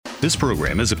This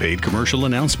program is a paid commercial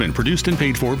announcement produced and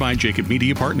paid for by Jacob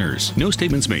Media Partners. No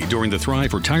statements made during the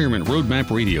Thrive Retirement Roadmap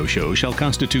radio show shall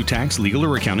constitute tax, legal,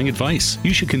 or accounting advice.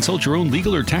 You should consult your own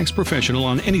legal or tax professional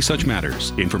on any such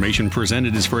matters. Information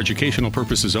presented is for educational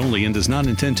purposes only and does not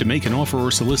intend to make an offer or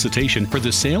solicitation for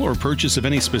the sale or purchase of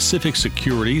any specific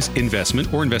securities,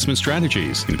 investment, or investment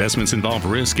strategies. Investments involve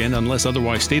risk and, unless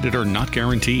otherwise stated, are not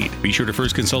guaranteed. Be sure to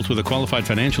first consult with a qualified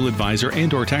financial advisor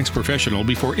and/or tax professional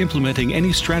before implementing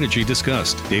any strategy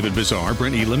discussed. David Bazaar,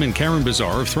 Brent Elam, and Karen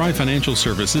Bazaar of Thrive Financial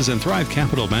Services and Thrive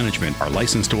Capital Management are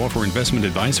licensed to offer investment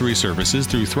advisory services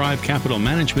through Thrive Capital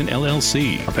Management,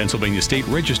 LLC, a Pennsylvania state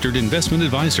registered investment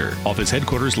advisor. Office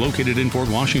headquarters located in Fort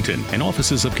Washington, and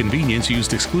offices of convenience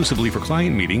used exclusively for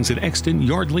client meetings in Exton,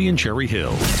 Yardley, and Cherry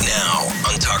Hill. Now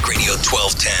on Talk Radio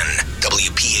 1210,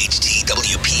 WPHT,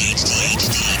 WPHT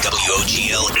HD,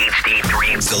 WOGL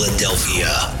HD3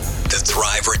 Philadelphia. The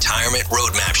Thrive Retirement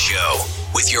Roadmap Show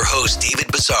with your hosts David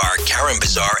Bazaar, Karen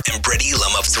Bazaar, and Brett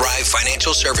Elam of Thrive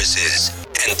Financial Services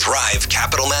and Thrive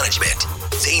Capital Management.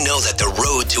 They know that the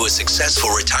road to a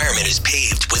successful retirement is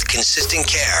paved with consistent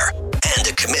care and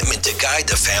a commitment to guide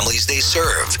the families they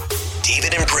serve.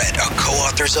 David and Brett are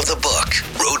co-authors of the book,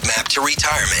 Roadmap to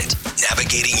Retirement,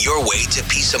 Navigating Your Way to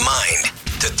Peace of Mind.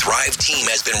 The Thrive team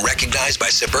has been recognized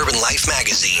by Suburban Life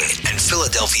Magazine and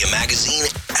Philadelphia Magazine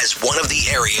as one of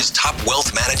the area's top wealth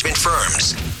management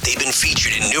firms. They've been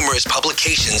featured in numerous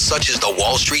publications such as the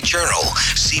Wall Street Journal,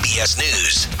 CBS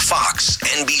News, Fox,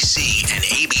 NBC, and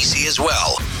ABC as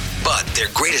well. But their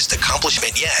greatest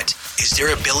accomplishment yet is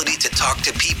their ability to talk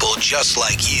to people just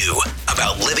like you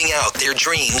about living out their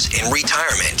dreams in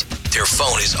retirement. Their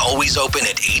phone is always open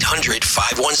at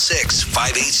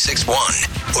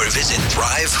 800-516-5861 or visit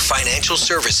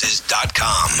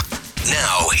thrivefinancialservices.com.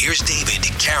 Now, here's David,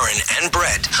 Karen, and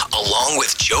Brett, along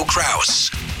with Joe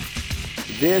Kraus.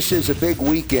 This is a big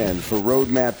weekend for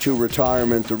Roadmap to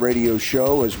Retirement, the radio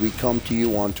show, as we come to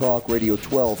you on Talk Radio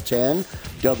 1210,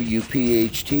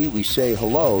 WPHT. We say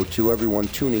hello to everyone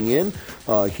tuning in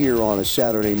here on a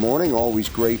Saturday morning. Always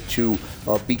great to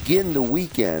begin the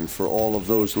weekend for all of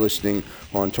those listening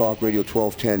on Talk Radio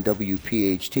 1210,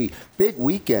 WPHT. Big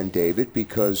weekend, David,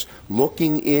 because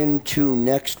looking into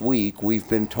next week, we've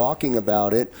been talking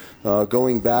about it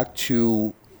going back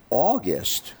to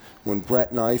August, when Brett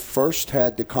and I first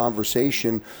had the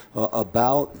conversation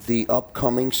about the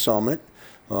upcoming summit,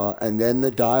 and then the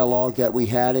dialogue that we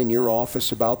had in your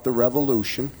office about the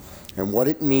revolution and what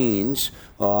it means.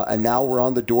 And now we're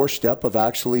on the doorstep of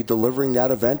actually delivering that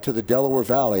event to the Delaware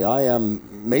Valley. I am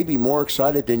maybe more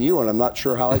excited than you, and I'm not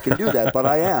sure how I can do that, but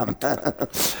I am.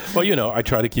 Well, you know, I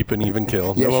try to keep an even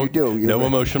keel. Yes, you do. No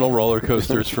emotional roller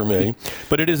coasters for me.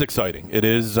 But it is exciting. It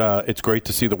is. It's great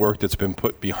to see the work that's been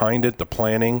put behind it, the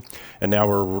planning, and now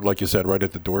we're, like you said, right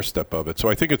at the doorstep of it. So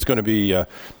I think it's going to be a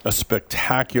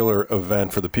spectacular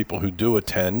event for the people who do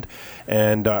attend.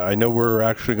 And I know we're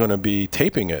actually going to be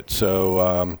taping it.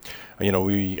 So, I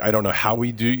don't know how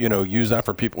we do, use that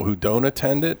for people who don't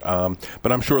attend it.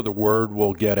 But I'm sure the word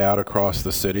will get out across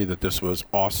the city that this was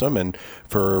awesome. And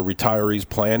for retirees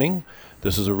planning,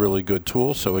 this is a really good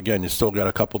tool. So, again, you still got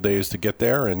a couple days to get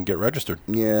there and get registered.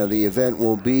 Yeah, the event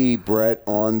will be, Brett,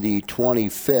 on the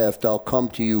 25th. I'll come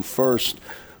to you first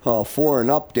for an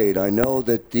update. I know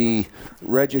that the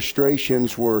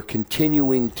registrations were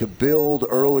continuing to build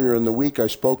earlier in the week. I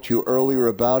spoke to you earlier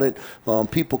about it.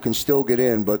 People can still get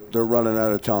in, but they're running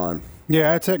out of time.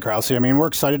 Yeah, that's it, Krause. I mean, we're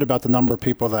excited about the number of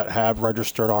people that have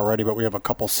registered already, but we have a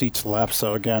couple seats left.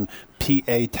 So, again,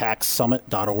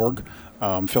 pataxsummit.org.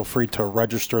 Feel free to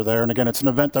register there. And, again, it's an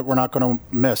event that we're not going to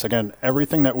miss. Again,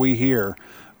 everything that we hear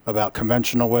about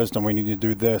conventional wisdom, we need to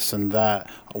do this and that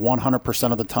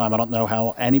 100% of the time. I don't know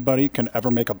how anybody can ever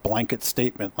make a blanket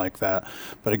statement like that.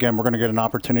 But again, we're going to get an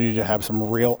opportunity to have some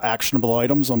real actionable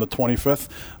items on the 25th.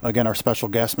 Again, our special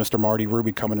guest, Mr. Marty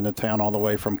Ruby, coming into town all the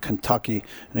way from Kentucky.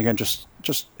 And again, just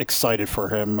excited for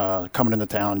him coming into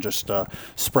town and just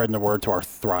spreading the word to our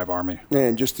Thrive Army.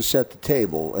 And just to set the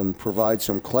table and provide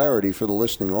some clarity for the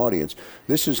listening audience,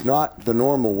 this is not the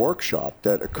normal workshop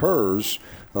that occurs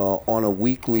on a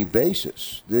weekly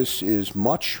basis. This is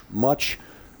much, much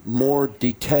more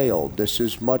detailed. This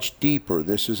is much deeper.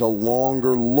 This is a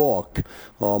longer look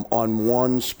on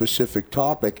one specific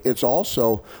topic. It's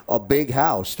also a big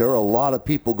house. There are a lot of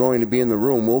people going to be in the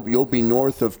room. You'll be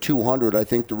north of 200. I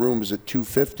think the room is at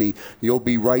 250. You'll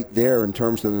be right there in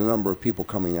terms of the number of people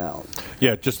coming out.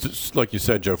 Yeah, just like you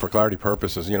said, Joe, for clarity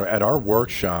purposes, at our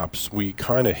workshops, we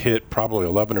kind of hit probably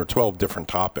 11 or 12 different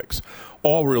topics.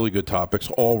 all really good topics,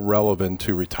 all relevant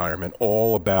to retirement,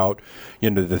 all about,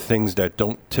 the things that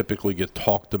don't typically get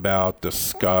talked about,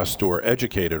 discussed, or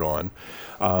educated on.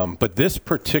 But this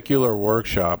particular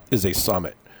workshop is a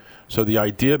summit. So the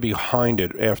idea behind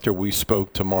it, after we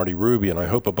spoke to Marty Ruby, and I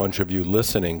hope a bunch of you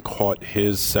listening caught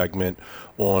his segment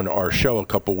on our show a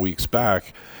couple weeks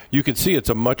back, you can see it's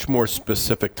a much more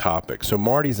specific topic. So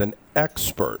Marty's an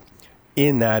expert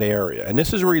in that area. And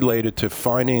this is related to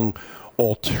finding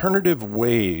alternative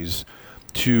ways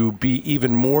to be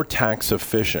even more tax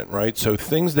efficient, right? So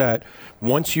things that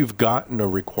once you've gotten a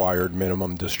required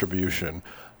minimum distribution,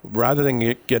 rather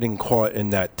than getting caught in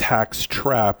that tax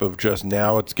trap of just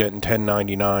now it's getting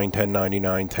 1099,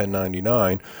 1099,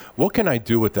 1099, what can I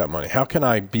do with that money? How can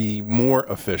I be more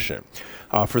efficient?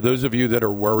 For those of you that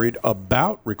are worried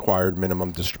about required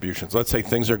minimum distributions, let's say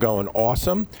things are going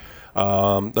awesome.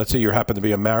 Let's say you happen to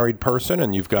be a married person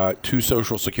and you've got 2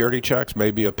 Social Security checks,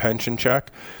 maybe a pension check.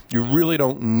 You really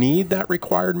don't need that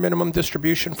required minimum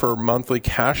distribution for monthly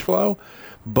cash flow,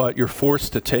 but you're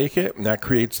forced to take it, and that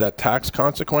creates that tax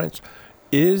consequence.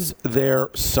 Is there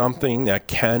something that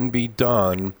can be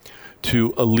done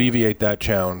to alleviate that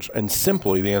challenge? And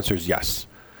simply, the answer is yes.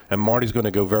 And Marty's going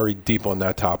to go very deep on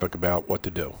that topic about what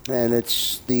to do. And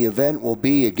the event will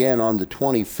be, again, on the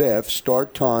 25th.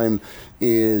 Start time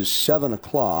is 7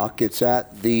 o'clock. It's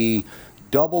at the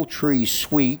Doubletree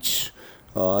Suites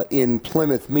in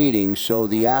Plymouth Meeting, so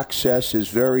the access is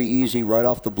very easy, right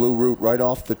off the Blue Route, right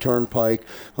off the Turnpike.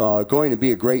 Going to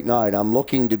be a great night. I'm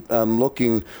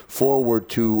looking forward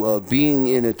to being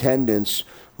in attendance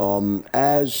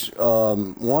as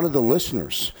one of the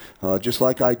listeners, just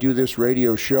like I do this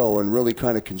radio show, and really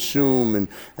kind of consume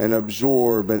and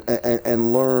absorb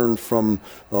and learn from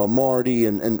Marty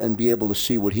and be able to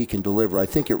see what he can deliver. I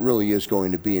think it really is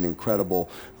going to be an incredible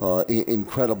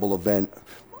event.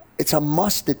 It's a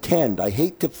must attend. I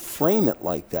hate to frame it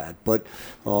like that, but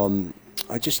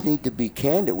I just need to be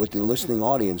candid with the listening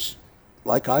audience.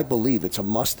 Like I believe it's a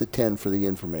must attend for the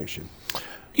information.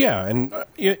 Yeah, and I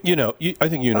think you know. I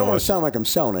don't want to sound like I'm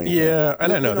selling anything. Yeah,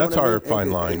 and I know that's our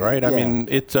fine line, right? I mean,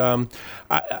 it's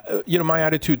my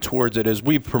attitude towards it is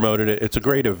we've promoted it. It's a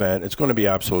great event. It's going to be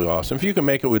absolutely awesome. If you can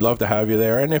make it, we'd love to have you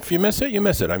there. And if you miss it, you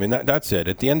miss it. I mean, that's it.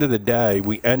 At the end of the day,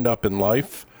 we end up in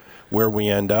life where we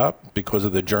end up because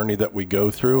of the journey that we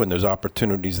go through and those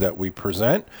opportunities that we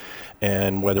present,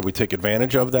 and whether we take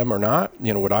advantage of them or not.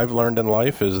 What I've learned in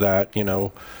life is that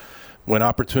when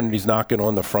opportunity's knocking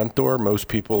on the front door, most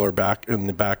people are back in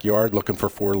the backyard looking for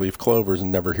 4-leaf clovers and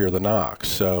never hear the knock.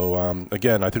 So,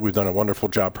 again, I think we've done a wonderful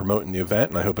job promoting the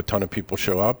event, and I hope a ton of people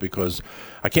show up, because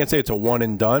I can't say it's a one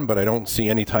and done, but I don't see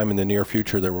any time in the near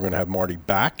future that we're going to have Marty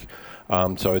back.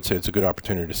 So I'd say it's a good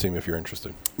opportunity to see him if you're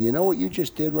interested. You know what you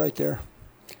just did right there?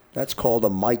 That's called a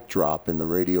mic drop in the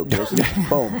radio business.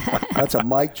 Boom. That's a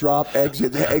mic drop,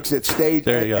 exit stage,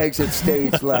 exit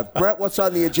stage left. Brett, what's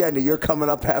on the agenda? You're coming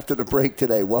up after the break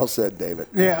today. Well said, David.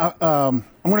 Yeah, I'm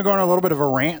going to go on a little bit of a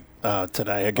rant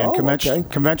today. Again,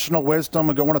 conventional wisdom.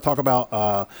 I want to talk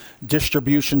about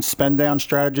distribution spend down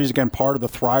strategies. Again, part of the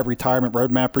Thrive Retirement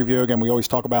Roadmap Review. Again, we always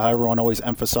talk about how everyone always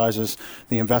emphasizes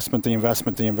the investment.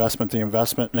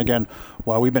 And again,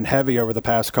 while we've been heavy over the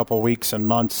past couple of weeks and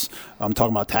months, I'm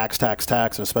talking about tax,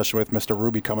 and especially with Mr.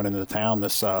 Ruby coming into the town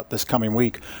this coming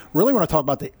week. Really want to talk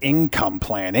about the income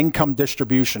plan, income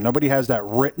distribution. Nobody has that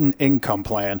written income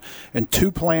plan. And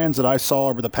 2 plans that I saw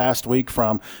over the past week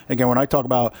from, again, when I talk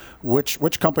about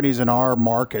which companies in our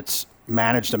markets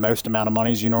manage the most amount of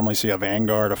monies, you normally see a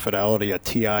Vanguard, a Fidelity, a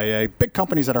TIA, big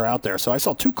companies that are out there. So I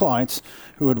saw 2 clients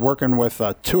who had working with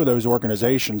 2 of those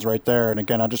organizations right there. And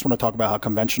again, I just want to talk about how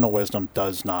conventional wisdom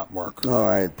does not work. All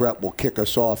right, Brett will kick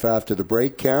us off after the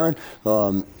break. Karen,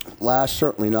 last,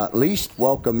 certainly not least,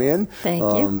 welcome in. Thank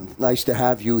you. Nice to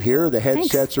have you here. The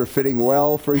headsets are fitting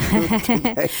well for you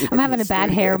today. I'm having a bad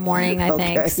hair morning, I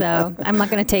think, so I'm not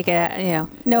going to take it,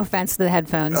 no offense to the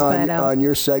headphones. On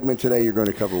your segment today, you're going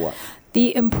to cover what?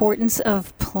 The importance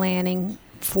of planning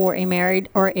for a married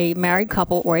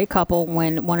couple or a couple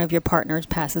when one of your partners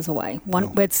passes away.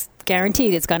 It's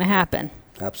guaranteed it's going to happen.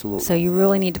 Absolutely. So you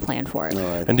really need to plan for it. All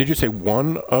right. And did you say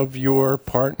one of your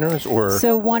partners, or?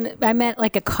 So I meant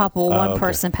like a couple, one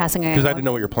person passing away. Because I didn't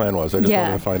know what your plan was. I just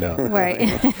wanted to find out. Right.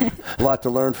 A lot to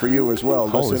learn for you as well.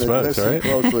 Holy smokes, right?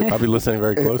 Closely. I'll be listening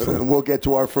very closely. We'll get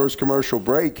to our first commercial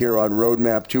break here on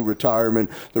Roadmap to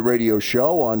Retirement, the radio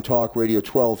show on Talk Radio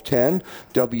 1210,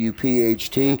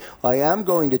 WPHT. I am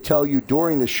going to tell you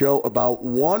during the show about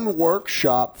one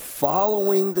workshop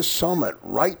following the summit.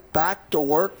 Right back to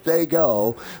work they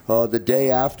go. The day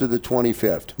after the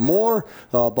 25th. More,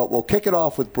 but we'll kick it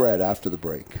off with Brett after the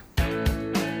break.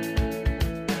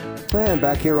 And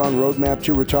back here on Roadmap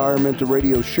to Retirement, the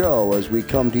radio show, as we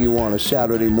come to you on a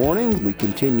Saturday morning, we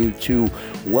continue to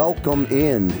welcome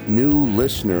in new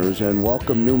listeners and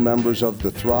welcome new members of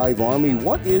the Thrive Army.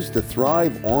 What is the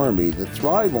Thrive Army? The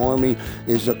Thrive Army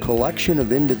is a collection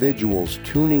of individuals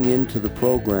tuning into the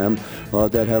program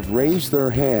that have raised their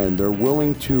hand. They're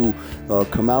willing to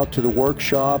come out to the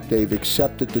workshop. They've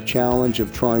accepted the challenge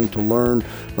of trying to learn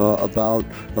about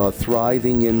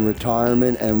thriving in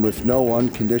retirement, and with no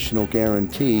unconditional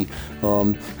guarantee,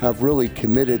 have really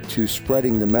committed to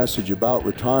spreading the message about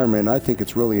retirement. I think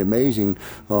it's really amazing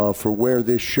for where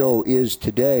this show is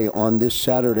today on this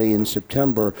Saturday in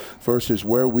September versus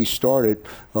where we started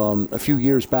a few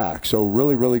years back. So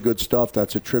really, really good stuff.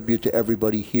 That's a tribute to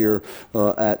everybody here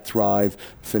at Thrive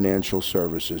Financial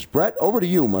Services. Brett, over to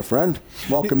you, my friend.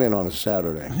 Welcome in on a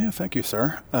Saturday. Yeah, thank you,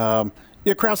 sir.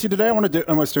 Yeah, Krause, today I want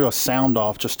to do a sound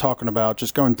off, just talking about,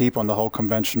 just going deep on the whole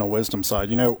conventional wisdom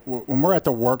side. You know, when we're at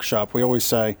the workshop, we always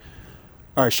say,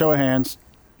 all right, show of hands,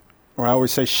 or I always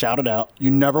say, shout it out.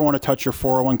 You never want to touch your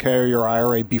 401k or your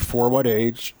IRA before what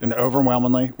age? And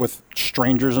overwhelmingly, with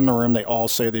strangers in the room, they all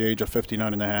say the age of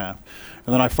 59 and a half.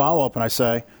 And then I follow up and I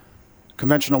say,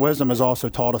 conventional wisdom has also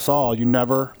taught us all, you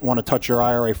never want to touch your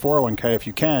IRA 401k if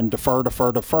you can. Defer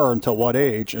until what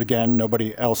age? Again,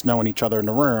 nobody else knowing each other in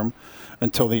the room,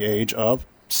 until the age of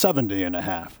 70 and a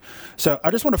half. So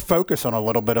I just want to focus on a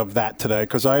little bit of that today,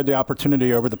 because I had the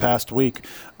opportunity over the past week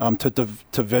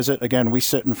to visit. Again, we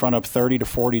sit in front of 30 to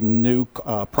 40 new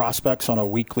prospects on a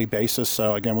weekly basis.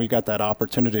 So again, we got that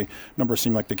opportunity. Numbers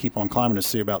seem like they keep on climbing, to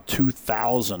see about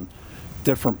 2,000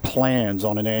 different plans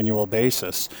on an annual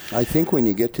basis. I think when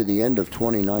you get to the end of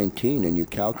 2019 and you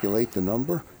calculate the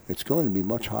number, it's going to be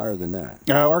much higher than that.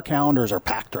 Our calendars are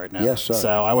packed right now. Yes, sir.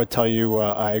 So I would tell you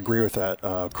I agree with that,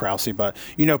 Krause. But,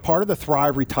 you know, part of the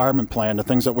Thrive retirement plan, the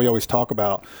things that we always talk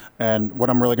about, and what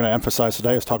I'm really going to emphasize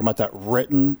today is talking about that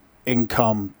written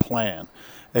income plan.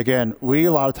 Again, we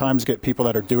a lot of times get people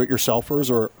that are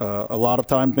do-it-yourselfers, or a lot of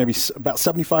times, maybe about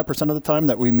 75% of the time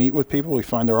that we meet with people, we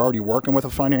find they're already working with a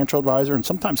financial advisor, and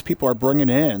sometimes people are bringing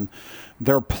in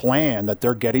their plan that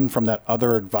they're getting from that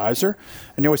other advisor.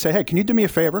 And you always say, hey, can you do me a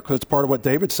favor? Because it's part of what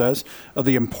David says, of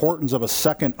the importance of a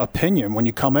second opinion when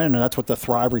you come in, and that's what the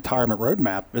Thrive Retirement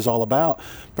Roadmap is all about.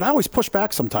 But I always push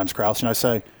back sometimes, Krause, and I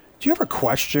say, do you ever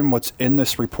question what's in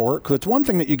this report? Because it's one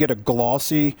thing that you get a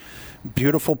glossy,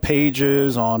 beautiful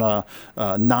pages on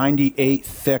a 98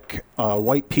 thick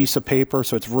white piece of paper,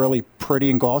 so it's really pretty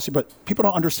and glossy, but people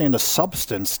don't understand the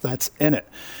substance that's in it.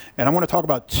 And I want to talk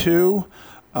about two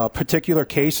particular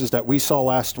cases that we saw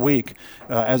last week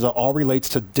as it all relates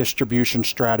to distribution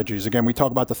strategies. Again, we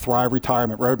talk about the Thrive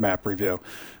Retirement Roadmap review.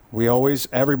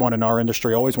 Everyone in our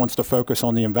industry always wants to focus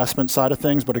on the investment side of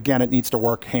things, but again, it needs to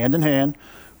work hand in hand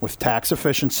with tax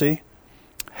efficiency,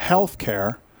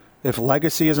 healthcare, if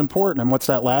legacy is important. And what's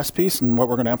that last piece? And what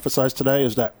we're going to emphasize today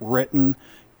is that written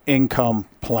income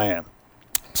plan.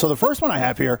 So the first one I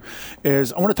have here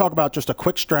is I want to talk about just a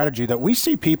quick strategy that we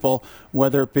see people,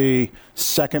 whether it be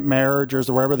second marriages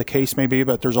or wherever the case may be,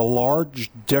 but there's a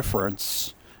large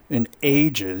difference in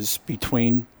ages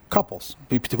between couples,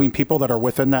 between people that are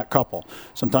within that couple.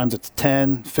 Sometimes it's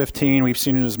 10, 15. We've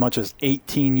seen it as much as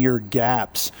 18-year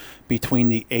gaps between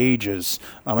the ages.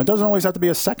 It doesn't always have to be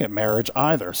a second marriage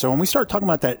either. So when we start talking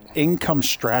about that income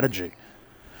strategy,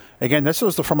 again, this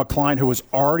was from a client who was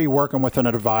already working with an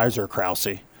advisor,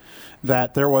 Krause,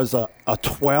 that there was a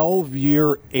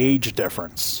 12-year age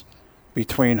difference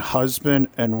between husband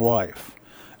and wife.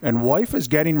 And wife is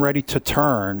getting ready to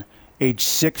turn age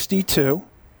 62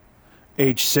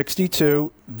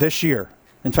 this year.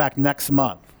 In fact, next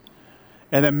month.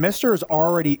 And then Mr. is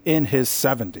already in his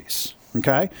 70s.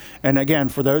 Okay. And again,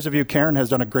 for those of you, Karen has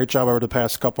done a great job over the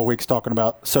past couple of weeks talking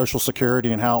about Social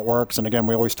Security and how it works. And again,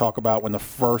 we always talk about when the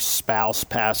first spouse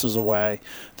passes away,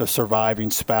 the surviving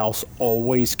spouse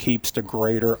always keeps the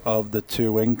greater of the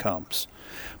two incomes.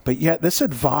 But yet this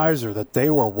advisor that they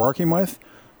were working with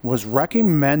was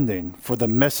recommending for the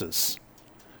missus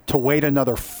to wait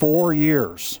another 4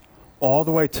 years, all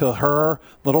the way to her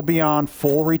little beyond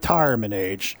full retirement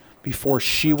age, before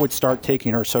she would start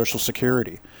taking her Social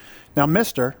Security. Now,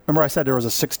 remember I said there was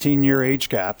a 16-year age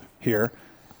gap here.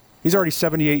 He's already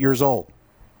 78 years old.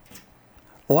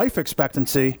 Life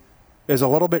expectancy is a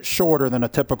little bit shorter than a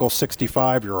typical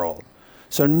 65-year-old.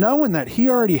 So knowing that he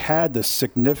already had this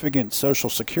significant Social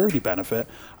Security benefit,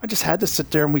 I just had to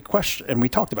sit there and we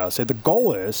talked about it. Say the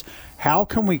goal is, how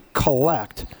can we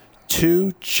collect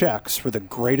 2 checks for the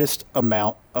greatest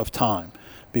amount of time?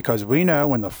 because we know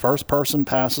when the first person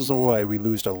passes away, we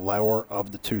lose the lower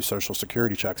of the 2 Social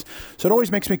Security checks. So it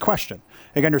always makes me question.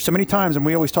 Again, there's so many times, and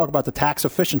we always talk about the tax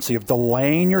efficiency of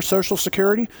delaying your Social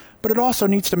Security, but it also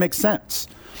needs to make sense.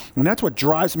 And that's what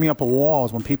drives me up a wall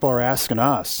is when people are asking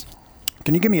us,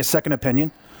 can you give me a second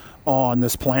opinion on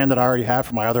this plan that I already have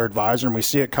for my other advisor? And we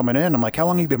see it coming in. I'm like, how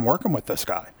long have you been working with this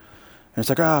guy? And it's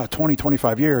like, 20,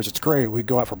 25 years. It's great. We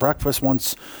go out for breakfast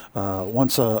once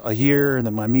a year, and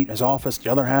then I meet in his office the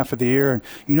other half of the year.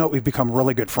 And we've become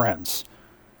really good friends.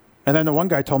 And then the one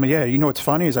guy told me, what's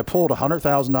funny is I pulled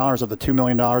 $100,000 of the $2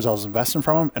 million I was investing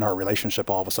from him, and our relationship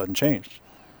all of a sudden changed.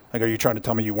 I go, are you trying to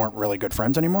tell me you weren't really good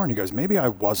friends anymore? And he goes, maybe I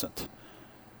wasn't.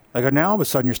 I go, now all of a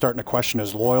sudden you're starting to question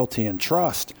his loyalty and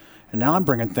trust. And now I'm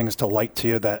bringing things to light to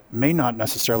you that may not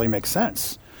necessarily make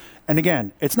sense. And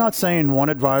again, it's not saying one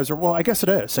advisor, well, I guess it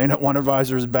is, saying that one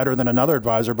advisor is better than another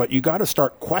advisor, but you got to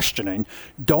start questioning.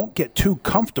 Don't get too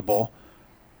comfortable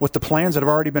with the plans that have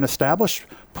already been established.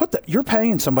 You're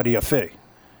paying somebody a fee.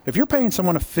 If you're paying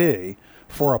someone a fee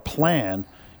for a plan,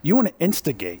 you want to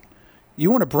instigate. You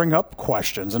want to bring up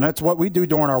questions, and that's what we do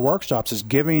during our workshops is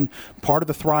giving part of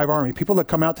the Thrive Army, people that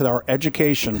come out to our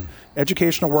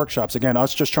educational workshops, again,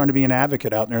 us just trying to be an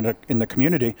advocate out there in the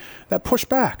community, that push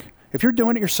back. If you're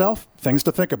doing it yourself, things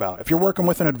to think about. If you're working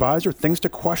with an advisor, things to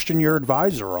question your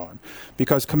advisor on,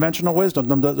 because conventional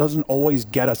wisdom doesn't always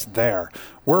get us there.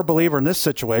 We're a believer in this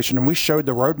situation, and we showed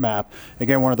the roadmap.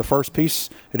 Again, it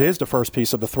is the first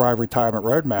piece of the Thrive Retirement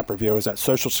Roadmap Review, is that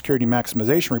Social Security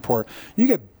Maximization Report. You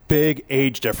get big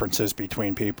age differences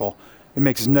between people. It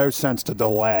makes no sense to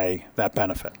delay that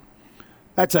benefit.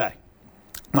 That's A.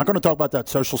 I'm not going to talk about that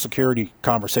Social Security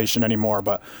conversation anymore,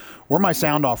 but where my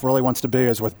sound off really wants to be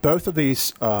is with both of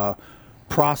these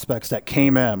prospects that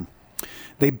came in,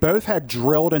 they both had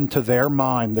drilled into their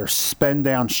mind their spend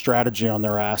down strategy on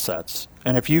their assets.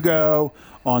 And if you go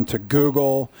onto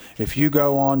Google, if you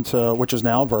go on to, which is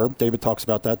now a verb, David talks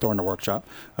about that during the workshop,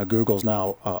 Google's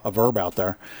now a verb out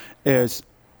there,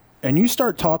 and you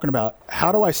start talking about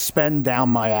how do I spend down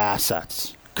my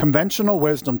assets. Conventional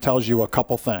wisdom tells you a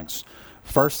couple things.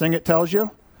 First thing it tells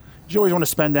you is you always want to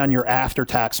spend down your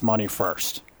after-tax money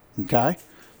first, okay?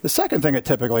 The second thing it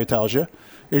typically tells you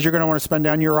is you're going to want to spend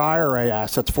down your IRA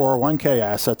assets, 401k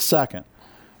assets second.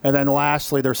 And then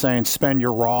lastly, they're saying spend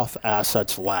your Roth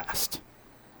assets last.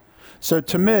 So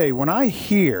to me, when I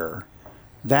hear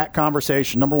that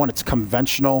conversation, number one, it's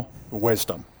conventional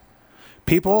wisdom.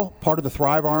 People, part of the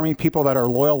Thrive Army, people that are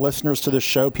loyal listeners to this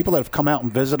show, people that have come out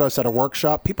and visit us at a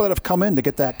workshop, people that have come in to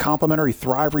get that complimentary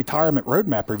Thrive Retirement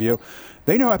Roadmap Review,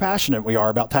 they know how passionate we are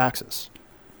about taxes.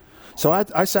 So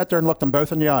I sat there and looked them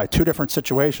both in the eye, 2 different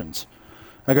situations.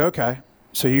 I go, okay,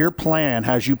 so your plan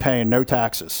has you paying no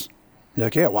taxes. You're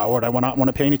like, yeah, why would I not want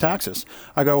to pay any taxes?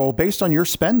 I go, well, based on your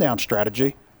spend down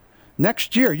strategy,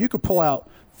 next year you could pull out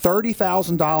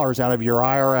 $30,000 out of your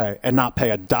IRA and not pay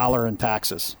 $1 in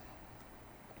taxes.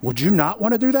 Would you not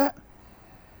want to do that?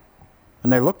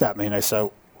 And they looked at me and they said,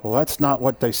 well, that's not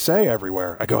what they say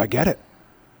everywhere. I go, I get it.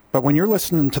 But when you're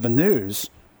listening to the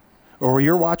news or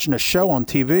you're watching a show on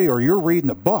TV or you're reading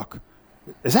a book,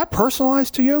 is that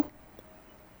personalized to you?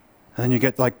 And then you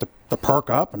get like the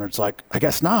perk up and it's like, I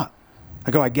guess not.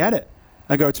 I go, I get it.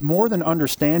 I go, it's more than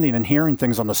understanding and hearing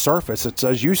things on the surface. It's,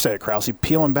 as you say, Krause,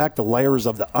 peeling back the layers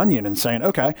of the onion and saying,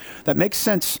 okay, that makes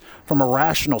sense from a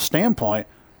rational standpoint,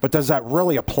 but does that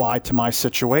really apply to my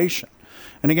situation?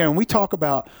 And again, when we talk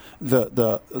about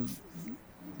the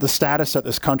status that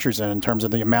this country's in terms of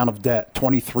the amount of debt,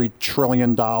 $23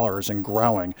 trillion and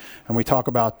growing, and we talk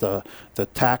about the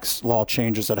tax law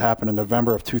changes that happened in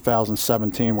November of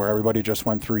 2017, where everybody just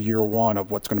went through year one of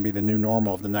what's going to be the new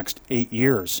normal of the next 8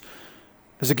 years,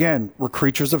 is again, we're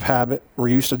creatures of habit. We're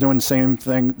used to doing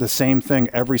the same thing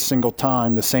every single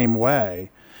time, the same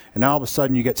way. And now all of a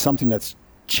sudden you get something that's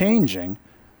changing.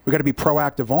 We got to be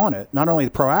proactive on it. Not only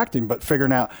proacting, but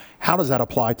figuring out how does that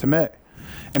apply to me.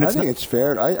 And I think it's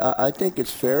fair. I think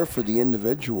it's fair for the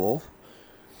individual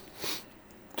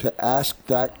to ask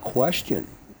that question.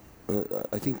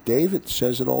 I think David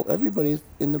says it all. Everybody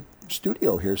in the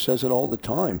studio here says it all the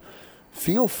time.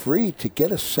 Feel free to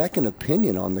get a second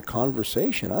opinion on the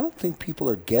conversation. I don't think people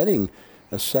are getting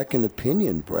a second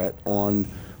opinion, Brett, on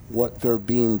what they're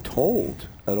being told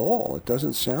at all. It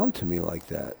doesn't sound to me like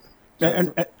that.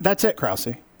 And that's it, Krause,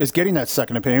 is getting that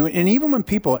second opinion. And even when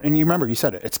people, and you remember you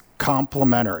said it, it's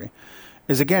complimentary,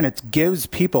 is again, it gives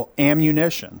people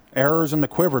ammunition, arrows in the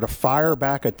quiver to fire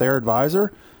back at their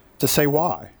advisor to say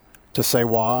why.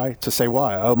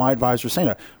 Oh, my advisor's saying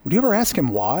that. Would you ever ask him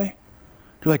why?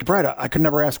 You're like, Brett, I could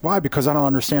never ask why because I don't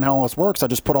understand how all this works. I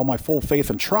just put all my full faith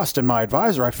and trust in my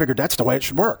advisor. I figured that's the way it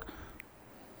should work.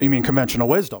 You mean conventional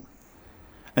wisdom?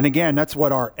 And again, that's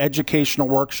what our educational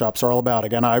workshops are all about.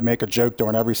 Again, I make a joke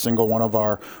during every single one of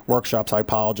our workshops. I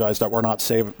apologize that we're not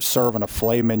serving a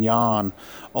filet mignon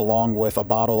along with a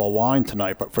bottle of wine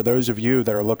tonight. But for those of you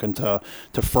that are looking to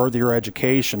further your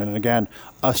education, and again,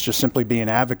 us just simply being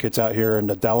advocates out here in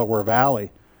the Delaware Valley,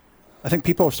 I think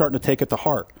people are starting to take it to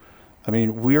heart. I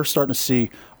mean, we are starting to see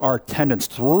our attendance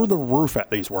through the roof at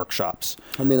these workshops.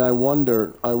 I mean, I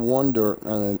wonder, and I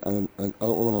don't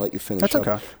want to let you finish. That's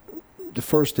okay. The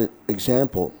first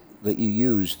example that you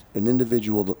used, an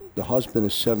individual, the husband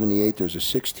is 78. There's a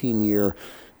 16-year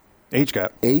age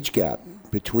gap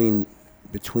between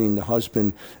the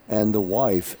husband and the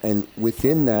wife, and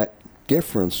within that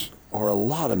difference are a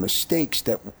lot of mistakes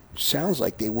that sounds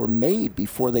like they were made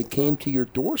before they came to your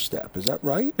doorstep. Is that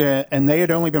right? Yeah, and they had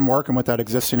only been working with that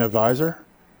existing advisor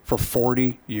for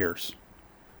 40 years.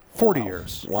 40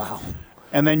 years. Wow.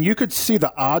 And then you could see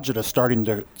the agita starting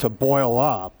to boil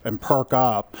up and perk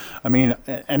up. I mean,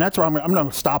 and that's where I'm going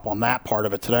to stop on that part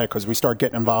of it today, because we start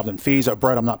getting involved in fees. Oh,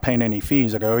 Brett, I'm not paying any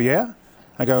fees. I go, yeah?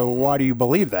 I go, why do you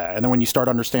believe that? And then when you start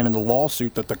understanding the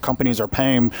lawsuit that the companies are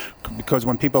paying, because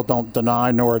when people don't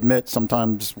deny nor admit,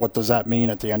 sometimes what does that mean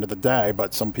at the end of the day?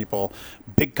 But some people,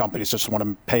 big companies, just want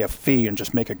to pay a fee and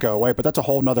just make it go away. But that's a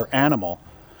whole nother animal,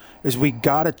 is we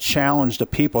got to challenge the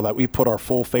people that we put our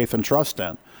full faith and trust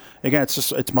in. Again,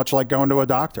 it's much like going to a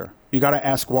doctor. You got to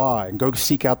ask why and go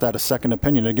seek out that a second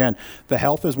opinion. Again, the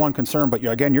health is one concern, but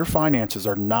again, your finances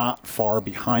are not far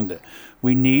behind it.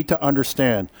 We need to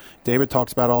understand. David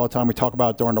talks about it all the time. We talk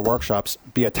about it during the workshops.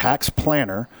 Be a tax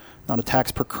planner, not a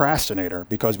tax procrastinator,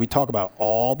 because we talk about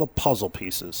all the puzzle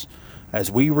pieces.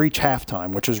 As we reach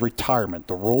halftime, which is retirement,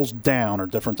 the rules down are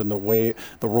different than the way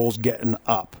the rules getting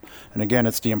up. And again,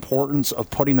 it's the importance of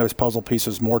putting those puzzle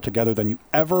pieces more together than you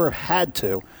ever have had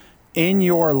to in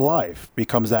your life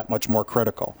becomes that much more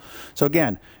critical. So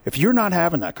again, if you're not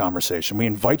having that conversation, we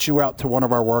invite you out to one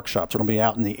of our workshops. We're going to be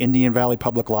out in the Indian Valley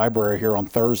Public Library here on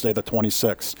Thursday, the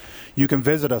 26th. You can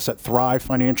visit us at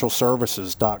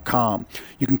thrivefinancialservices.com.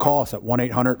 You can call us at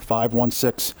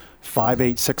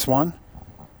 1-800-516-5861.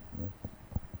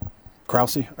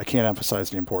 Krause, I can't emphasize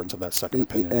the importance of that second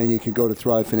opinion. And you can go to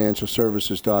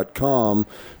thrivefinancialservices.com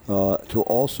to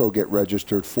also get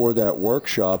registered for that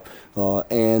workshop.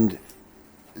 And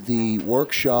the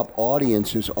workshop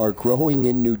audiences are growing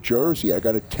in New Jersey. I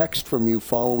got a text from you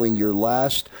following your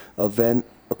last event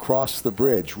across the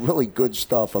bridge. Really good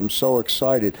stuff. I'm so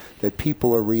excited that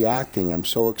people are reacting. I'm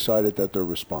so excited that they're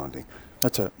responding.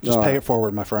 That's it. Just pay it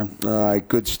forward, my friend. All right,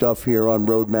 good stuff here on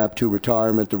Roadmap to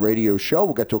Retirement, the radio show.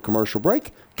 We'll get to a commercial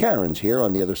break. Karen's here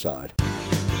on the other side.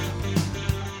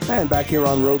 And back here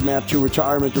on Roadmap to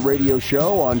Retirement, the radio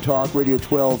show on Talk Radio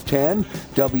 1210,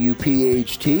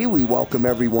 WPHT. We welcome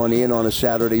everyone in on a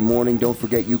Saturday morning. Don't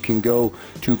forget you can go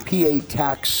to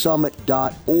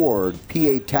PATaxSummit.org,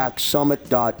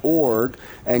 PATaxSummit.org,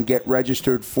 and get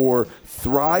registered for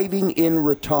Thriving in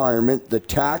Retirement, the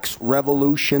Tax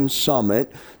Revolution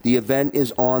Summit. The event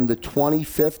is on the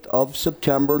 25th of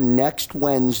September, next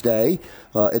Wednesday.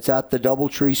 It's at the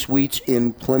Doubletree Suites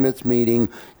in Plymouth Meeting.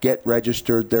 Get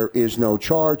registered. There is no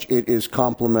charge. It is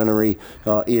complimentary.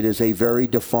 It is a very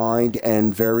defined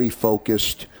and very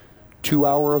focused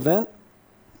 2-hour event.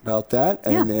 About that.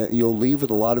 And you'll leave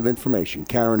with a lot of information.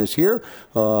 Karen is here.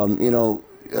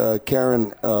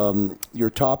 Karen, your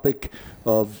topic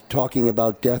of talking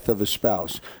about death of a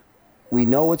spouse. We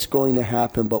know it's going to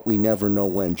happen, but we never know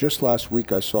when. Just last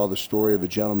week, I saw the story of a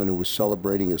gentleman who was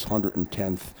celebrating his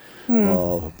 110th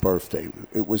birthday.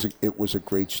 It was a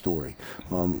great story.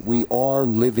 We are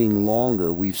living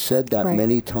longer. We've said that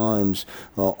many times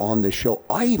on the show.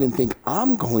 I even think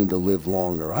I'm going to live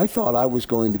longer. I thought I was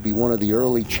going to be one of the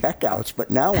early checkouts, but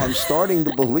now I'm starting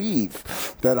to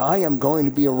believe that I am going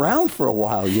to be around for a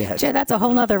while yet. Jay, that's a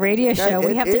whole nother radio show.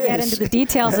 We have to get into the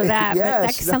details of that. Yes.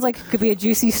 But that sounds like it could be a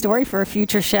juicy story for a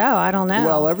future show. I don't know.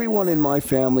 Well, everyone in my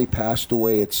family passed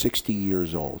away at 60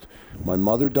 years old. My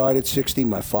mother died at 60.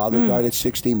 My father died at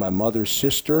 60. My mother's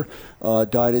sister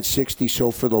died at 60.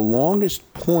 So for the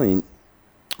longest point,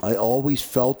 I always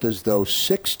felt as though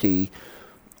 60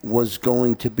 was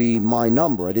going to be my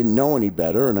number. I didn't know any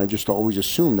better, and I just always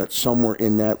assumed that somewhere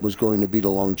in that was going to be the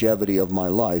longevity of my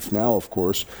life. Now, of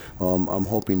course, I'm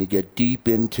hoping to get deep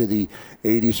into the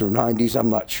 80s or 90s. I'm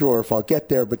not sure if I'll get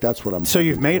there, but that's what I'm So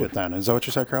you've made for. it then. Is that what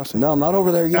you said, Krause? No, I'm not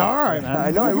over there yet. All right, man.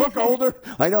 I know I look older.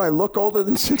 I look older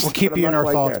than 60. We'll keep you in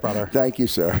our thoughts, there. brother. Thank you,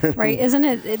 sir. Right? Isn't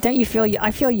it? Don't you feel?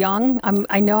 I feel young.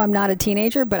 I know I'm not a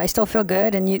teenager, but I still feel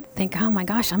good. And you think, oh my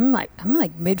gosh, I'm like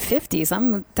mid 50s.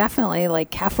 I'm definitely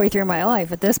like half halfway through my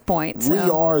life at this point. So.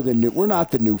 We're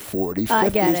not the new 40.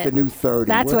 50 is the new 30.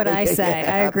 That's what I say.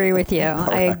 I agree with you.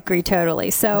 Right. I agree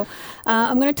totally. So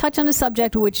I'm going to touch on a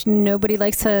subject which nobody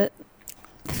likes to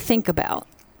think about,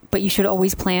 but you should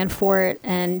always plan for it.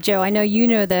 And Joe, I know you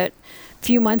know that a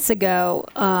few months ago,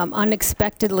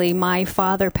 unexpectedly, my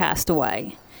father passed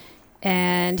away.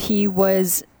 And he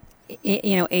was,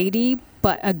 80,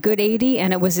 but a good 80,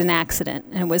 and it was an accident.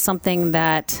 And it was something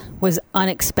that was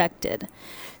unexpected.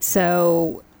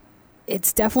 So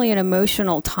it's definitely an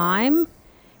emotional time.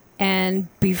 And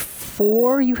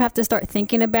before you have to start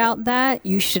thinking about that,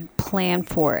 you should plan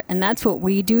for it. And that's what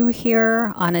we do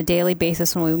here on a daily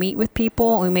basis when we meet with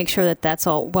people. We make sure that that's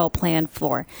all well planned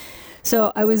for.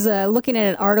 So I was looking at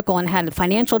an article and had a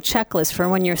financial checklist for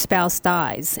when your spouse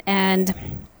dies. And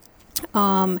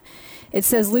it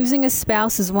says losing a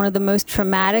spouse is one of the most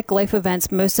traumatic life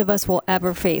events most of us will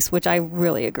ever face, which I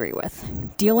really agree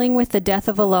with. Dealing with the death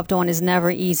of a loved one is never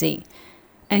easy,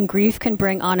 and grief can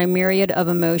bring on a myriad of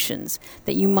emotions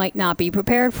that you might not be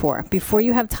prepared for. Before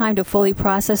you have time to fully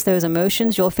process those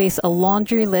emotions, you'll face a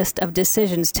laundry list of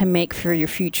decisions to make for your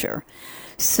future.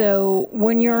 So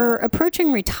when you're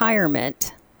approaching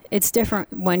retirement, it's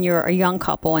different when you're a young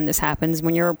couple and this happens.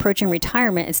 When you're approaching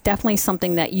retirement, it's definitely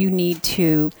something that you need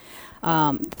to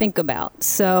think about.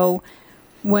 So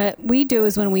what we do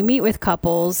is when we meet with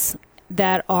couples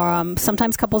that are,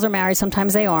 sometimes couples are married,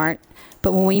 sometimes they aren't.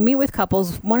 But when we meet with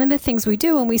couples, one of the things we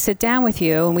do when we sit down with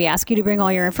you and we ask you to bring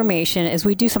all your information is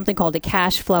we do something called a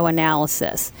cash flow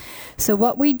analysis. So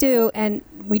what we do, and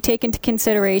we take into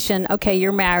consideration, okay,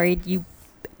 you're married.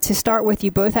 To start with,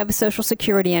 you both have a Social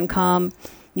Security income.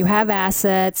 You have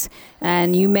assets,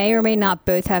 and you may or may not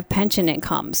both have pension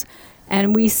incomes.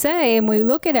 And we say, and we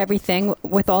look at everything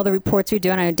with all the reports we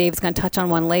do, and I know Dave's going to touch on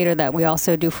one later that we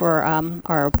also do for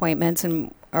our appointments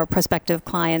and our prospective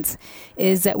clients,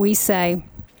 is that we say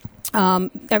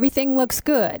everything looks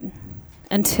good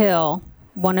until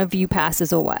one of you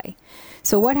passes away.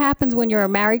 So what happens when you're a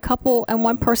married couple and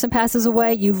one person passes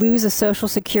away? You lose a Social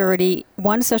Security.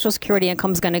 One Social Security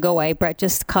income is going to go away. Brett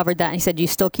just covered that. And he said you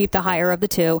still keep the higher of the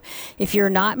two. If you're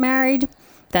not married,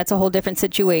 that's a whole different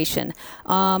situation.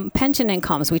 Pension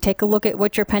incomes. We take a look at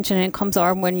what your pension incomes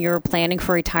are when you're planning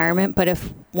for retirement. But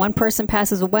if one person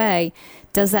passes away,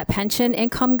 does that pension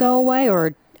income go away,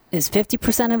 or is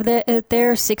 50% of it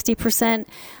there, 60%?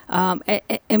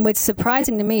 And what's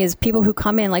surprising to me is people who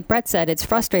come in, like Brett said, it's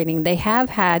frustrating. They have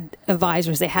had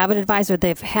advisors. They have an advisor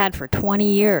they've had for 20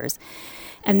 years.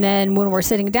 And then when we're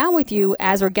sitting down with you,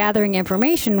 as we're gathering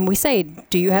information, we say,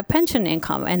 do you have pension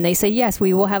income? And they say, yes,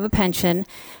 we will have a pension.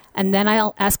 And then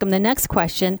I'll ask them the next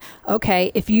question.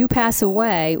 Okay, if you pass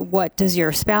away, what does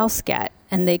your spouse get?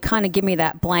 And they kind of give me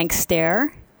that blank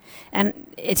stare. And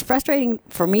it's frustrating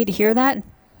for me to hear that,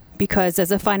 because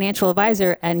as a financial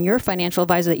advisor and your financial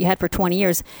advisor that you had for 20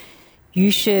 years, you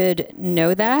should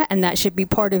know that, and that should be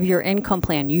part of your income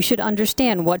plan. You should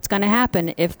understand what's going to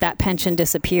happen if that pension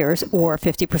disappears or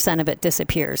 50% of it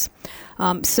disappears.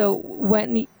 So what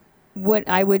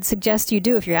I would suggest you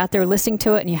do, if you're out there listening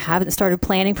to it and you haven't started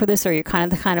planning for this, or you're kind of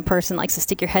the kind of person that likes to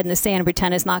stick your head in the sand and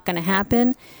pretend it's not going to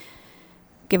happen,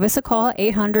 give us a call,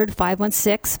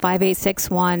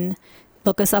 800-516-5861.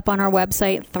 Look us up on our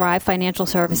website,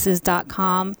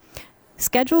 thrivefinancialservices.com.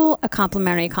 Schedule a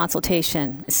complimentary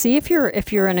consultation. See if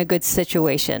you're in a good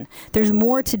situation. There's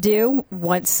more to do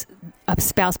once a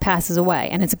spouse passes away,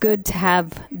 and it's good to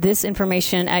have this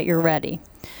information at your ready.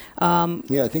 I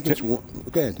think it's one.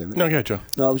 Go ahead, David. No, go ahead, Joe.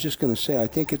 No, I was just going to say, I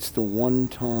think it's the one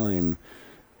time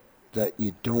that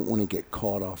you don't want to get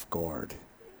caught off guard.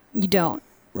 You don't.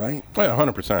 Right? Oh, yeah,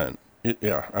 100%.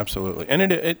 Yeah, absolutely. And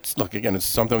it's look, again, it's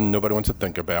something nobody wants to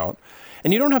think about.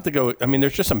 And you don't have to go, I mean,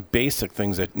 there's just some basic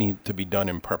things that need to be done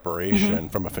in preparation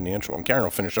from a financial, and Karen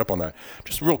will finish up on that.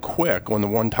 Just real quick on the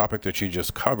one topic that you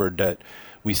just covered that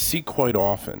we see quite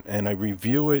often, and I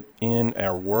review it in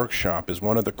our workshop, is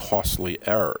one of the costly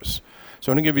errors.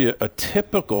 So I'm going to give you a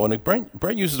typical, and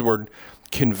Brett uses the word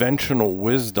conventional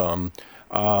wisdom.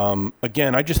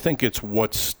 Again, I just think it's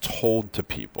what's told to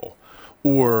people,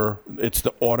 or it's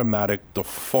the automatic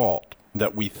default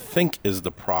that we think is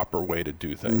the proper way to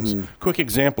do things. Quick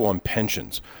example on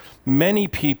pensions. Many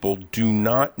people do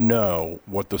not know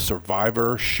what the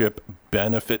survivorship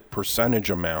benefit percentage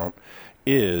amount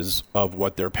is of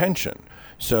what their pension.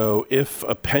 So if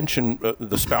a pension,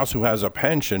 the spouse who has a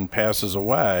pension passes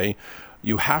away,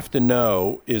 you have to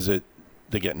know, is it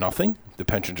they get nothing? The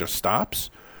pension just stops?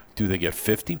 Do they get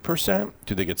 50%?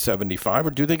 Do they get 75%? Or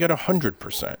do they get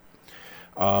 100%?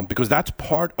 Because that's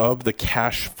part of the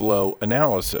cash flow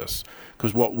analysis.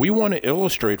 Because what we want to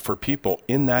illustrate for people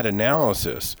in that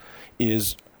analysis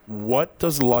is what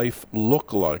does life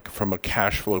look like from a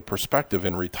cash flow perspective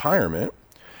in retirement,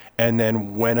 and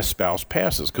then when a spouse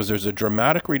passes, because there's a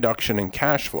dramatic reduction in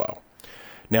cash flow.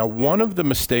 Now, one of the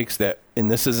mistakes that, and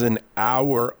this is in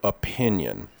our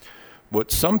opinion,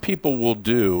 what some people will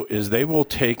do is they will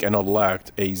take and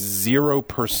elect a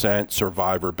 0%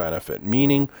 survivor benefit,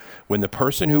 meaning when the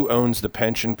person who owns the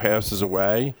pension passes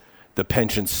away, the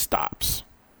pension stops,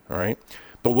 all right?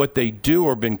 But what they do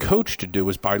or been coached to do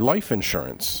is buy life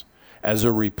insurance as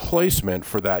a replacement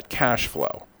for that cash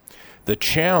flow. The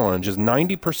challenge is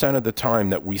 90% of the time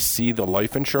that we see the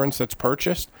life insurance that's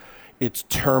purchased, it's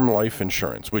term life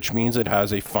insurance, which means it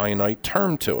has a finite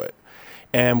term to it.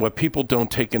 And what people don't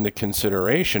take into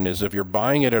consideration is if you're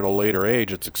buying it at a later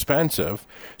age, it's expensive.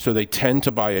 So they tend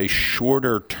to buy a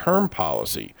shorter term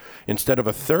policy. Instead of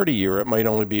a 30-year, it might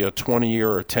only be a 20-year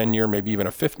or a 10-year, maybe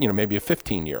even maybe a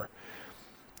 15-year.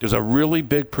 There's a really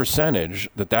big percentage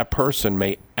that person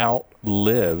may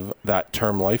outlive that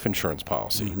term life insurance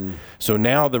policy. Mm-hmm. So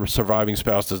now the surviving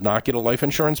spouse does not get a life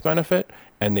insurance benefit,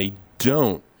 and they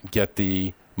don't get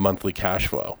the monthly cash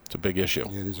flow. It's a big issue.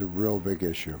 It is a real big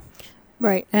issue.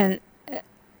 Right.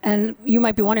 And you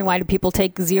might be wondering, why do people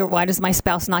take zero? Why does my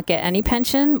spouse not get any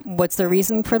pension? What's the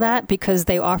reason for that? Because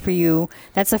they offer you,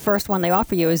 that's the first one they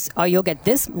offer you is, oh, you'll get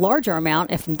this larger amount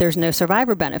if there's no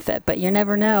survivor benefit. But you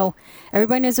never know.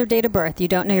 Everybody knows their date of birth. You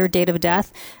don't know your date of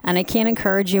death. And I can't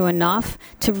encourage you enough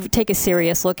to take a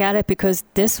serious look at it, because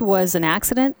this was an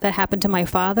accident that happened to my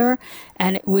father,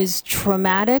 and it was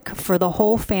traumatic for the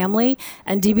whole family.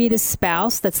 And to be the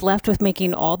spouse that's left with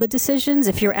making all the decisions,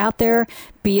 if you're out there,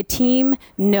 be a team,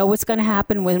 know what's going to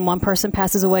happen when one person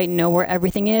passes away, know where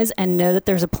everything is, and know that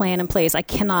there's a plan in place. I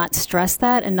cannot stress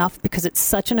that enough, because it's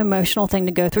such an emotional thing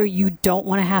to go through. You don't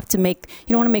want to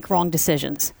make wrong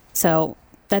decisions. So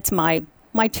that's my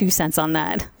 2 cents on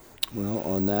that. Well,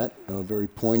 on that very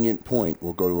poignant point,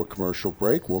 we'll go to a commercial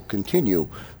break. We'll continue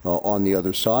on the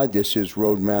other side. This is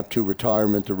Roadmap to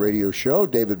Retirement, the radio show.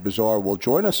 David Bazaar will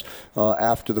join us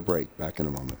after the break. Back in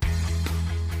a moment.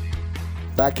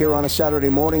 Back here on a Saturday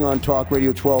morning on Talk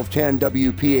Radio 1210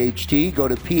 WPHT. Go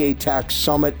to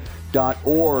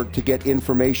PATaxSummit.org to get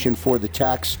information for the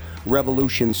Tax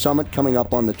Revolution Summit coming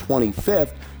up on the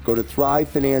 25th. Go to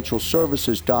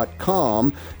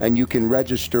ThriveFinancialServices.com and you can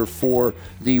register for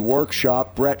the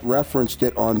workshop. Brett referenced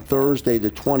it on Thursday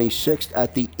the 26th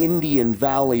at the Indian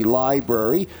Valley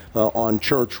Library on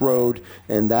Church Road,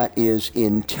 and that is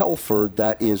in Telford.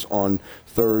 That is on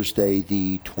Thursday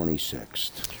the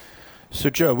 26th. So,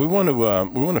 Joe, we want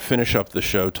to finish up the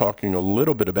show talking a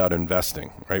little bit about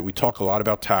investing, right? We talk a lot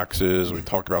about taxes. We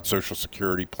talk about Social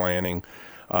Security planning.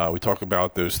 We talk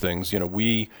about those things.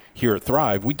 We here at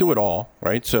Thrive, we do it all,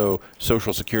 right? So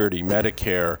Social Security,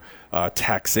 Medicare,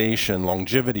 taxation,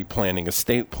 longevity planning,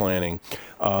 estate planning.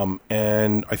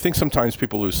 And I think sometimes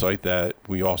people lose sight that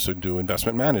we also do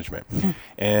investment management.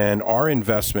 And our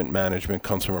investment management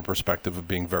comes from a perspective of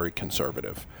being very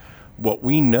conservative. What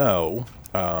we know,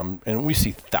 and we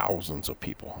see thousands of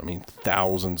people.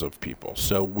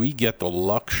 So we get the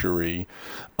luxury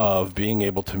of being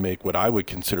able to make what I would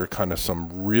consider kind of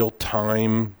some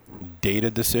real-time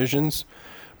data decisions,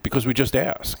 because we just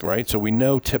ask, right? So we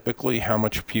know typically how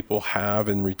much people have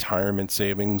in retirement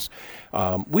savings.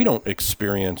 We don't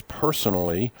experience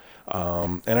personally,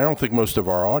 and I don't think most of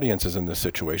our audience is in this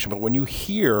situation, but when you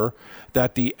hear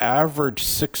that the average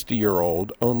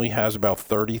 60-year-old only has about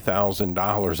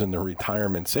 $30,000 in their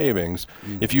retirement savings,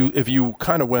 if you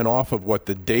kind of went off of what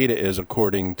the data is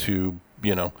according to,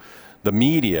 the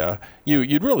media,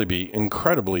 you'd really be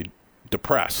incredibly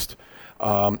depressed.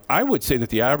 I would say that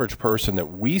the average person that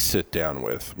we sit down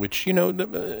with, which,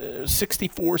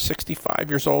 64, 65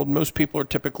 years old, most people are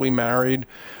typically married.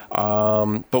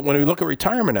 But when we look at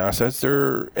retirement assets,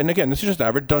 and again, this is just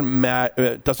average,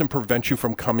 doesn't prevent you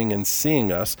from coming and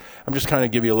seeing us. I'm just kind of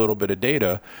give you a little bit of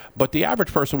data. But the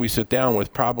average person we sit down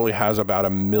with probably has about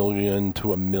 $1 million to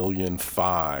 $1.5 million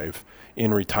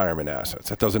in retirement assets.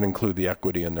 That doesn't include the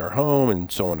equity in their home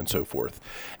and so on and so forth.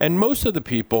 And most of the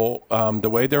people, the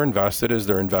way they're invested is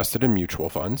they're invested in mutual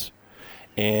funds.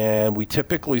 And we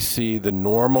typically see the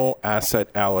normal asset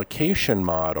allocation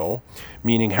model,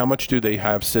 meaning how much do they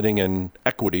have sitting in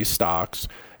equity stocks,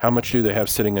 how much do they have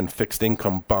sitting in fixed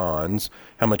income bonds,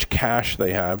 how much cash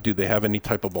they have, do they have any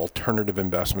type of alternative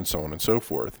investment, so on and so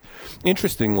forth.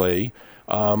 Interestingly,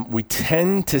 we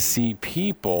tend to see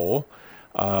people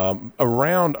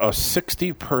around a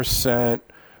 60%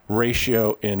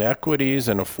 ratio in equities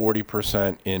and a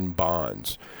 40% in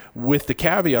bonds, with the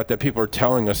caveat that people are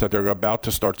telling us that they're about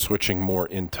to start switching more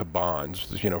into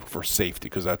bonds, for safety,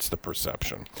 because that's the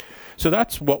perception. So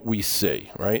that's what we see,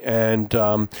 right? And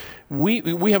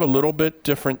we have a little bit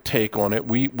different take on it.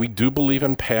 We do believe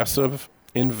in passive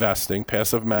investing,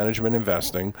 passive management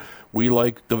investing. We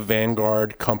like the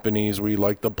Vanguard companies. We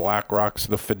like the BlackRocks,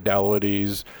 the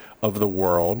Fidelities of the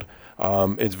world.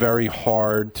 It's very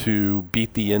hard to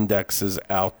beat the indexes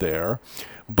out there.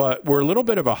 But we're a little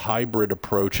bit of a hybrid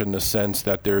approach in the sense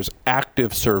that there's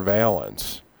active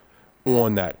surveillance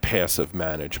on that passive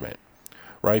management,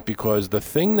 right? Because the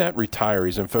thing that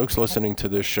retirees and folks listening to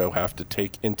this show have to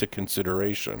take into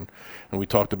consideration, and we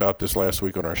talked about this last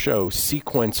week on our show,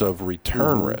 sequence of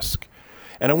return risk.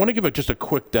 And I want to give just a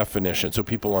quick definition so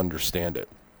people understand it.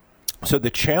 So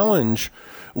the challenge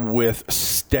with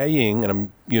staying,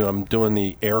 and I'm doing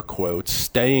the air quotes,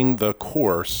 staying the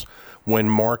course when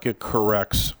market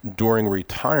corrects during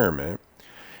retirement,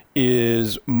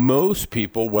 is most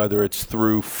people, whether it's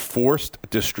through forced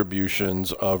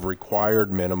distributions of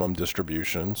required minimum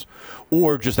distributions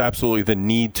or just absolutely the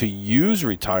need to use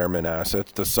retirement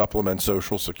assets to supplement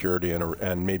Social Security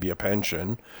and maybe a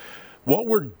pension, what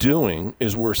we're doing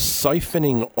is we're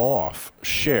siphoning off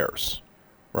shares,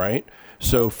 right?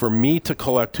 So for me to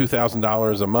collect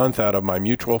 $2,000 a month out of my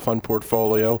mutual fund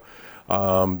portfolio,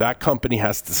 that company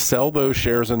has to sell those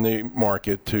shares in the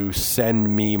market to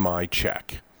send me my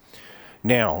check.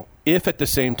 Now, if at the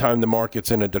same time the market's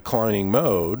in a declining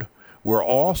mode, we're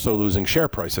also losing share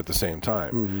price at the same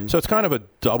time. So it's kind of a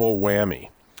double whammy.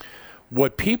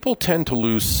 What people tend to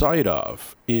lose sight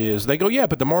of is they go, yeah,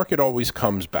 but the market always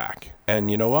comes back. And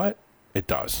you know what? It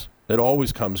does. It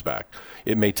always comes back.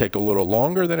 It may take a little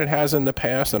longer than it has in the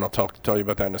past, and I'll tell you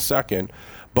about that in a second.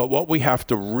 But what we have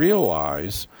to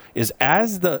realize is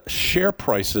as the share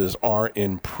prices are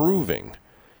improving,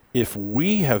 if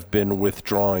we have been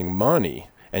withdrawing money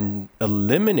and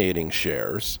eliminating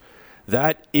shares,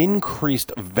 that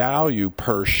increased value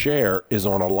per share is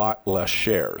on a lot less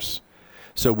shares.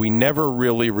 So we never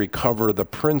really recover the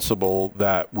principal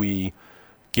that we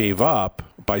gave up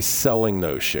by selling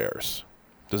those shares.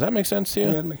 Does that make sense to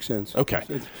you? Yeah, it makes sense. Okay.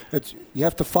 You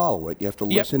have to follow it. You have to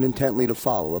listen intently to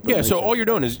follow it. Yeah, so all you're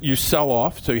doing is you sell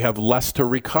off, so you have less to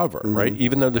recover, right?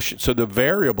 Even though so the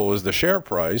variable is the share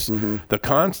price, the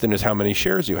constant is how many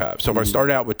shares you have. So if I start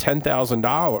out with $10,000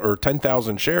 or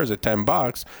 10,000 shares at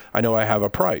 $10, I know I have a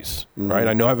price, right?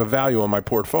 I know I have a value on my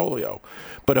portfolio.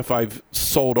 But if I've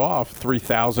sold off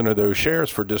 3,000 of those shares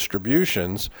for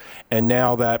distributions, and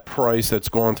now that price that's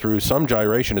gone through some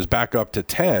gyration is back up to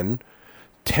 $10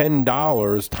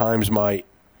 times my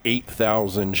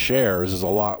 8,000 shares is a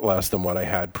lot less than what I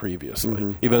had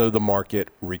previously, even though the market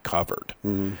recovered.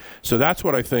 So that's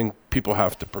what I think people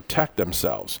have to protect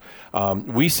themselves.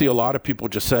 We see a lot of people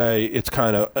just say it's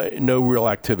kind of no real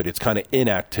activity. It's kind of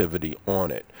inactivity on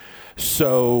it.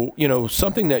 So,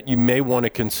 something that you may want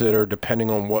to consider, depending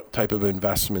on what type of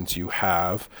investments you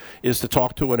have, is to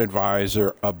talk to an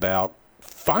advisor about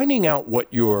finding out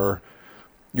what your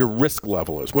risk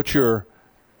level is, what your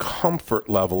comfort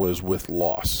level is with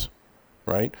loss,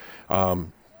 right?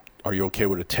 Are you okay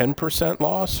with a 10%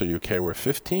 loss? Are you okay with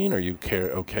 15? Are you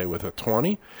okay with a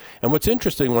 20? And what's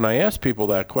interesting, when I ask people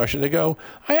that question, they go,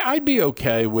 I'd be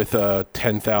okay with a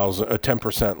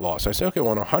 10% loss. I say, okay,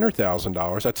 well, on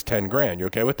 $100,000, that's 10 grand. You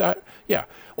okay with that? Yeah.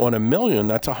 On $1 million,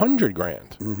 that's 100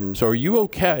 grand. So are you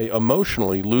okay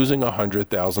emotionally losing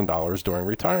 $100,000 during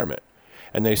retirement?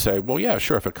 And they say, well, yeah,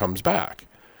 sure, if it comes back.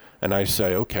 And I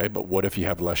say, okay, but what if you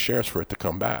have less shares for it to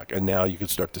come back? And now you can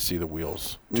start to see the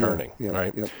wheels turning,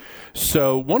 right? Yeah.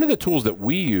 So one of the tools that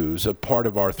we use, a part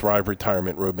of our Thrive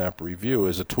Retirement Roadmap Review,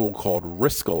 is a tool called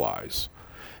Riskalyze.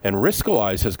 And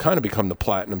Riskalyze has kind of become the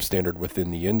platinum standard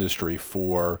within the industry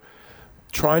for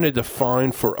trying to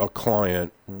define for a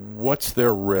client what's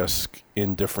their risk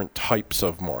in different types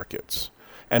of markets.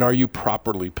 And are you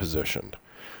properly positioned?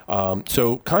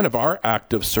 So kind of our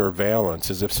active surveillance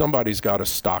is if somebody's got a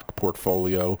stock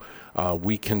portfolio,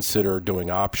 we consider doing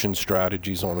option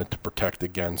strategies on it to protect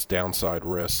against downside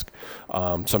risk.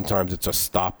 Sometimes it's a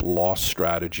stop-loss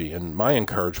strategy. And my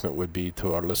encouragement would be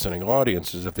to our listening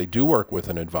audience is if they do work with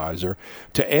an advisor,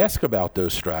 to ask about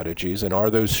those strategies. And are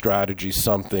those strategies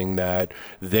something that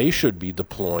they should be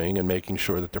deploying and making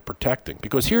sure that they're protecting?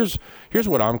 Because here's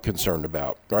what I'm concerned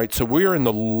about, right? So we're in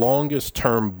the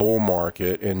longest-term bull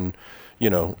market in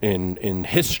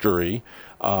history.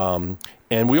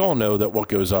 And we all know that what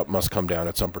goes up must come down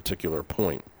at some particular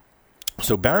point.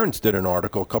 So Barron's did an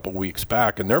article a couple weeks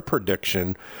back, and their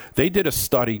prediction, they did a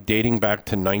study dating back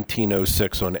to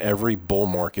 1906 on every bull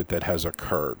market that has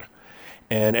occurred.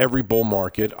 And every bull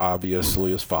market,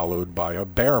 obviously, is followed by a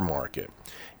bear market.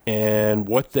 And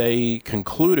what they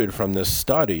concluded from this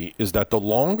study is that the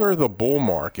longer the bull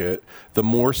market, the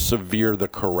more severe the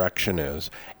correction is,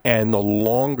 and the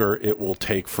longer it will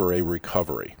take for a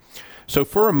recovery. So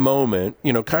for a moment,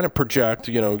 kind of project,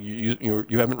 you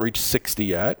haven't reached 60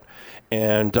 yet,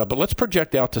 and but let's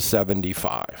project out to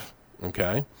 75,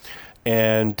 okay?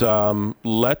 And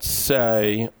let's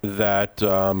say that,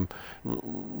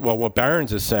 what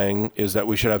Barron's is saying is that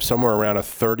we should have somewhere around a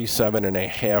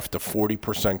 37.5% to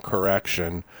 40%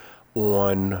 correction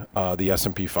on the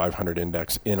S&P 500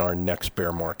 index in our next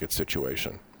bear market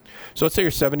situation. So let's say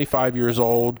you're 75 years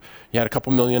old, you had a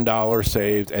couple $1 million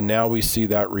saved, and now we see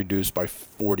that reduced by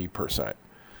 40%.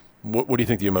 What do you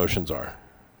think the emotions are?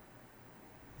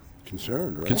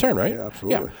 Concern, right? Concern, right? Yeah,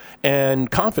 absolutely. Yeah.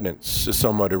 And confidence is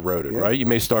somewhat eroded, right? You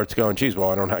may start going, geez,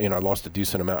 well, I don't have, I lost a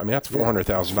decent amount. I mean, that's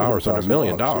 $400,000 on $1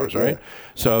 million, right? Yeah.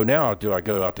 So now, do I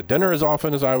go out to dinner as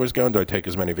often as I was going? Do I take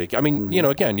as many vacations? I mean,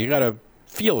 again, you got to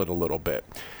feel it a little bit.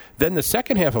 Then the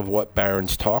second half of what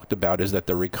Barron's talked about is that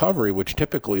the recovery, which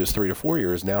typically is 3 to 4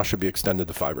 years, now should be extended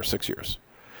to 5 or 6 years.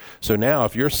 So now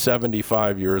if you're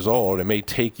 75 years old, it may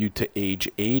take you to age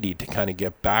 80 to kind of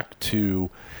get back to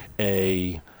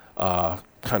a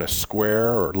kind of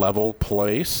square or level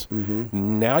place.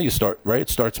 Now you start, right? It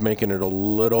starts making it a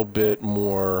little bit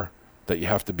more that you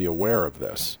have to be aware of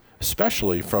this.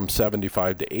 Especially from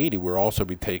 75 to 80, we'll also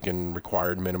be taking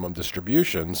required minimum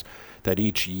distributions that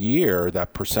each year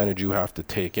that percentage you have to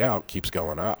take out keeps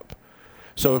going up.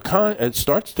 So it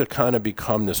starts to kind of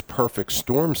become this perfect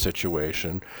storm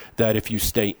situation that if you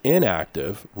stay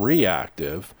inactive,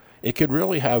 reactive, it could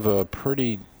really have a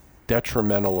pretty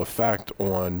detrimental effect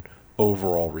on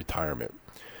overall retirement.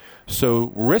 So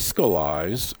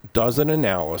Riskalyze does an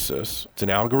analysis. It's an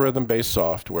algorithm-based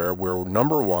software where,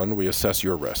 number one, we assess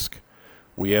your risk.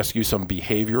 We ask you some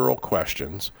behavioral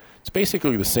questions. It's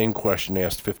basically the same question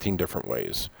asked 15 different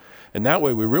ways. And that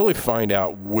way we really find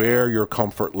out where your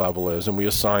comfort level is, and we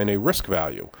assign a risk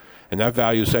value. And that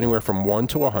value is anywhere from 1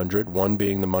 to 100, 1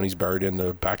 being the money's buried in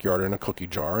the backyard in a cookie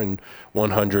jar, and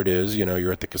 100 is,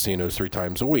 you're at the casinos 3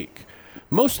 times a week.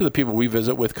 Most of the people we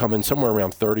visit with come in somewhere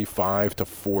around 35 to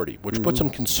 40, which puts them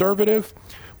conservative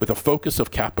with a focus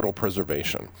of capital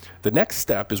preservation. The next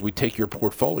step is we take your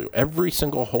portfolio, every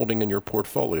single holding in your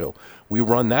portfolio, we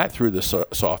run that through the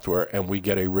software, and we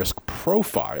get a risk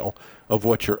profile of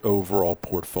what your overall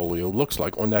portfolio looks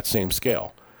like on that same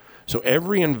scale. So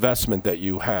every investment that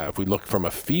you have, we look from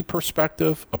a fee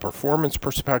perspective, a performance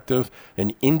perspective,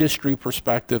 an industry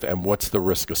perspective, and what's the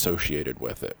risk associated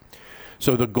with it.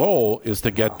 So the goal is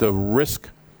to get the risk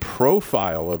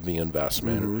profile of the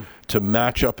investment to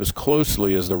match up as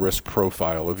closely as the risk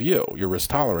profile of you, your risk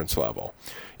tolerance level.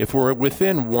 If we're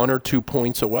within 1 or 2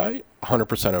 points away,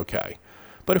 100% okay.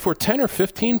 But if we're 10 or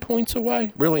 15 points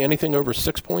away, really anything over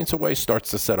 6 points away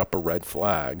starts to set up a red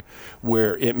flag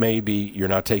where it may be you're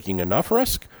not taking enough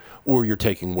risk or you're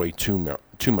taking way too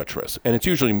much risk. And it's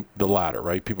usually the latter,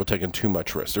 right? People taking too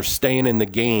much risk. They're staying in the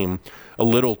game a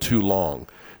little too long.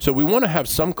 So we want to have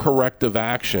some corrective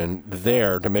action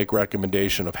there to make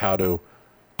recommendation of how to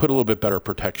put a little bit better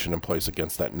protection in place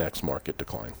against that next market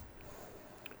decline.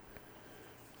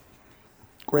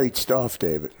 Great stuff,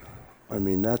 David. I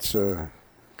mean, it's a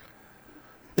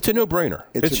no-brainer.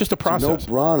 It's just a process. It's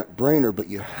a no-brainer, but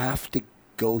you have to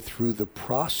go through the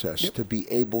process to be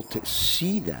able to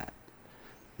see that.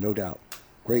 No doubt.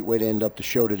 Great way to end up the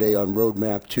show today on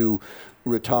Roadmap to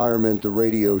Retirement, the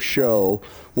radio show.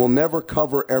 We'll never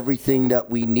cover everything that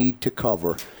we need to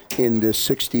cover in this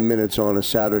 60 minutes on a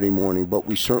Saturday morning, but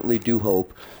we certainly do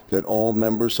hope that all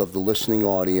members of the listening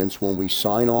audience, when we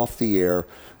sign off the air,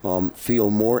 feel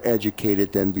more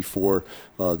educated than before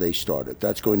they started.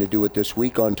 That's going to do it this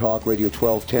week on Talk Radio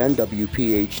 1210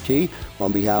 WPHT.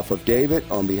 On behalf of David,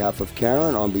 on behalf of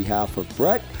Karen, on behalf of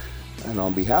Brett, and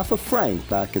on behalf of Frank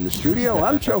back in the studio,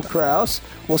 I'm Joe Kraus.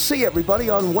 We'll see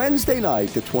everybody on Wednesday night,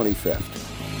 the 25th.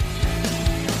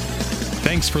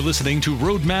 Thanks for listening to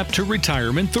Roadmap to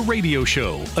Retirement, the radio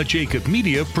show, a Jacob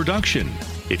Media production.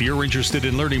 If you're interested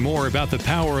in learning more about the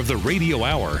power of the radio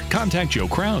hour, contact Joe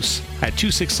Kraus at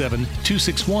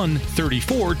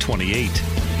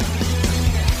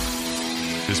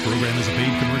 267-261-3428. This program is a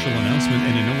paid commercial announcement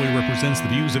and in no way represents the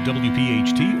views of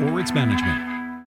WPHT or its management.